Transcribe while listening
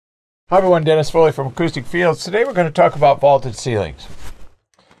Hi everyone, Dennis Foley from Acoustic Fields. Today we're going to talk about vaulted ceilings.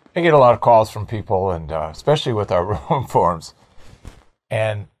 I get a lot of calls from people, and especially with our room forums.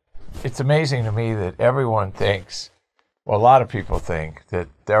 And it's amazing to me that everyone thinks, well, a lot of people think that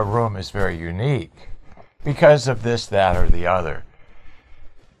their room is very unique because of this, that, or the other.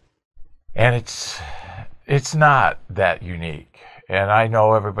 And it's not that unique. And I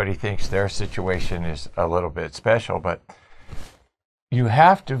know everybody thinks their situation is a little bit special, but you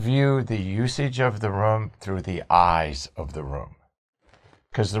have to view the usage of the room through the eyes of the room,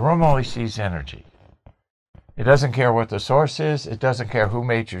 because the room only sees energy. It doesn't care what the source is. It doesn't care who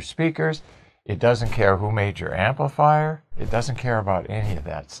made your speakers. It doesn't care who made your amplifier. It doesn't care about any of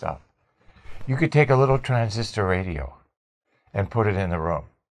that stuff. You could take a little transistor radio and put it in the room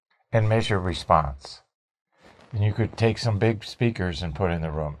and measure response. And you could take some big speakers and put in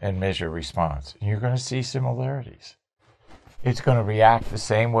the room and measure response. And you're going to see similarities. It's going to react the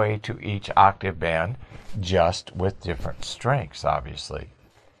same way to each octave band, just with different strengths, obviously.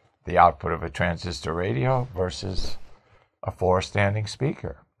 The output of a transistor radio versus a four-standing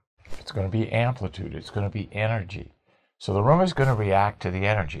speaker. It's going to be amplitude. It's going to be energy. So the room is going to react to the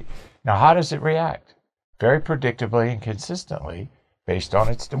energy. Now, how does it react? Very predictably and consistently based on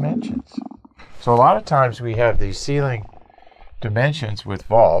its dimensions. So a lot of times we have these ceiling dimensions with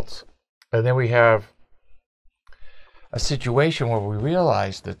vaults, and then we have a situation where we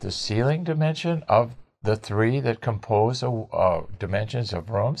realize that the ceiling dimension of the three that compose dimensions of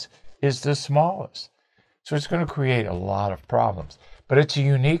rooms is the smallest. So it's going to create a lot of problems. But it's a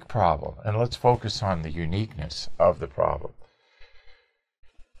unique problem, and let's focus on the uniqueness of the problem.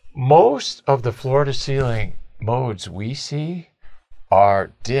 Most of the floor-to-ceiling modes we see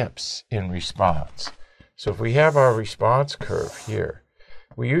are dips in response. So if we have our response curve here,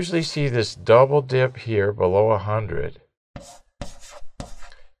 we usually see this double dip here below 100,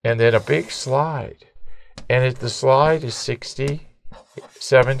 and then a big slide. And if the slide is 60,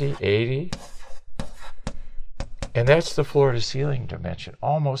 70, 80, and that's the floor-to-ceiling dimension,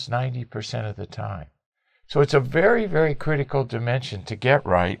 almost 90% of the time. So it's a very, very critical dimension to get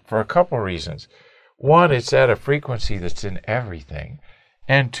right for a couple reasons. One, it's at a frequency that's in everything.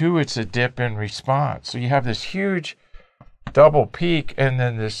 And two, it's a dip in response. So you have this huge double peak and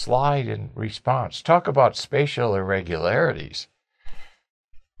then this slide in response. Talk about spatial irregularities.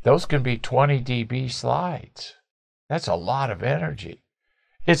 Those can be 20 dB slides. That's a lot of energy.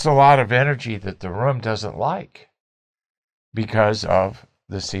 It's a lot of energy that the room doesn't like because of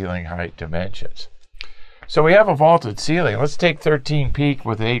the ceiling height dimensions. So we have a vaulted ceiling. Let's take 13 peak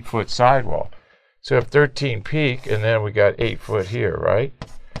with an 8-foot sidewall. So we have 13 peak, and then we got 8 foot here, right?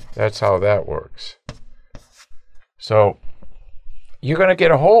 That's how that works. So you're going to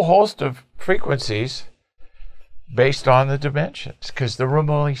get a whole host of frequencies based on the dimensions, because the room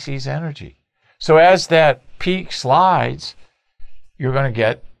only sees energy. So as that peak slides, you're going to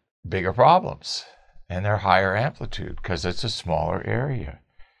get bigger problems, and they're higher amplitude because it's a smaller area.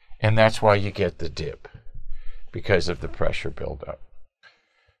 And that's why you get the dip, because of the pressure buildup.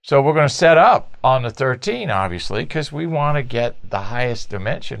 So we're going to set up on the 13, obviously, because we want to get the highest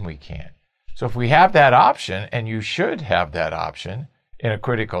dimension we can. So if we have that option, and you should have that option in a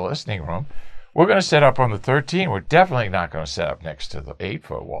critical listening room, we're going to set up on the 13. We're definitely not going to set up next to the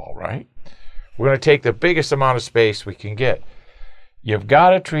 8-foot wall, right? We're going to take the biggest amount of space we can get. You've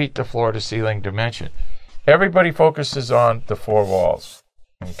got to treat the floor-to-ceiling dimension. Everybody focuses on the four walls,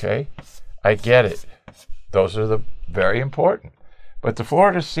 okay? I get it. Those are very important. But the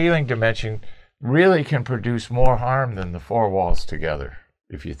floor-to-ceiling dimension really can produce more harm than the four walls together,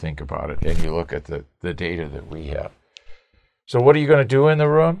 if you think about it, and you look at the data that we have. So what are you going to do in the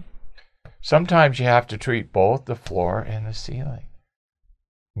room? Sometimes you have to treat both the floor and the ceiling,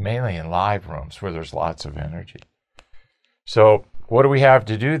 mainly in live rooms where there's lots of energy. So what do we have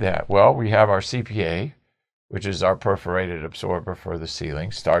to do that? Well, we have our CPA, which is our perforated absorber for the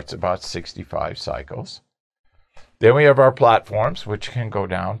ceiling, starts about 65 cycles. Then we have our platforms, which can go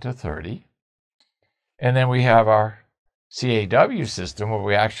down to 30. And then we have our CAW system, where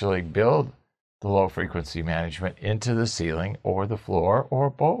we actually build the low frequency management into the ceiling or the floor or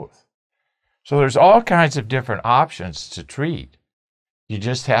both. So there's all kinds of different options to treat. You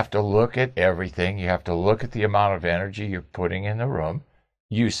just have to look at everything. You have to look at the amount of energy you're putting in the room,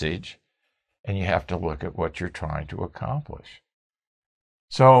 usage, and you have to look at what you're trying to accomplish.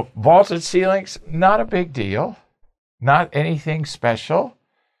 So vaulted ceilings, not a big deal, not anything special.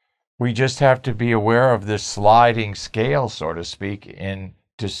 We just have to be aware of this sliding scale, so to speak, in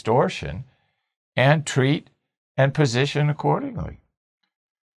distortion, and treat and position accordingly.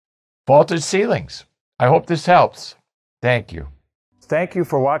 Vaulted ceilings. I hope this helps. Thank you. thank you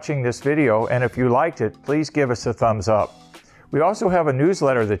for watching this video, and if you liked it, please give us a thumbs up. We also have a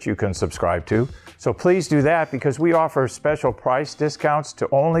newsletter that you can subscribe to, so please do that because we offer special price discounts to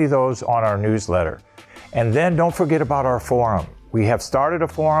only those on our newsletter. And then don't forget about our forum. We have started a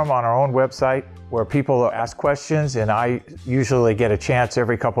forum on our own website where people ask questions, and I usually get a chance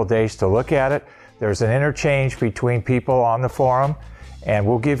every couple days to look at it. There's an interchange between people on the forum, and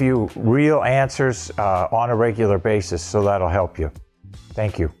we'll give you real answers on a regular basis, so that'll help you.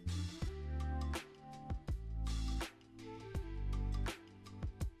 Thank you.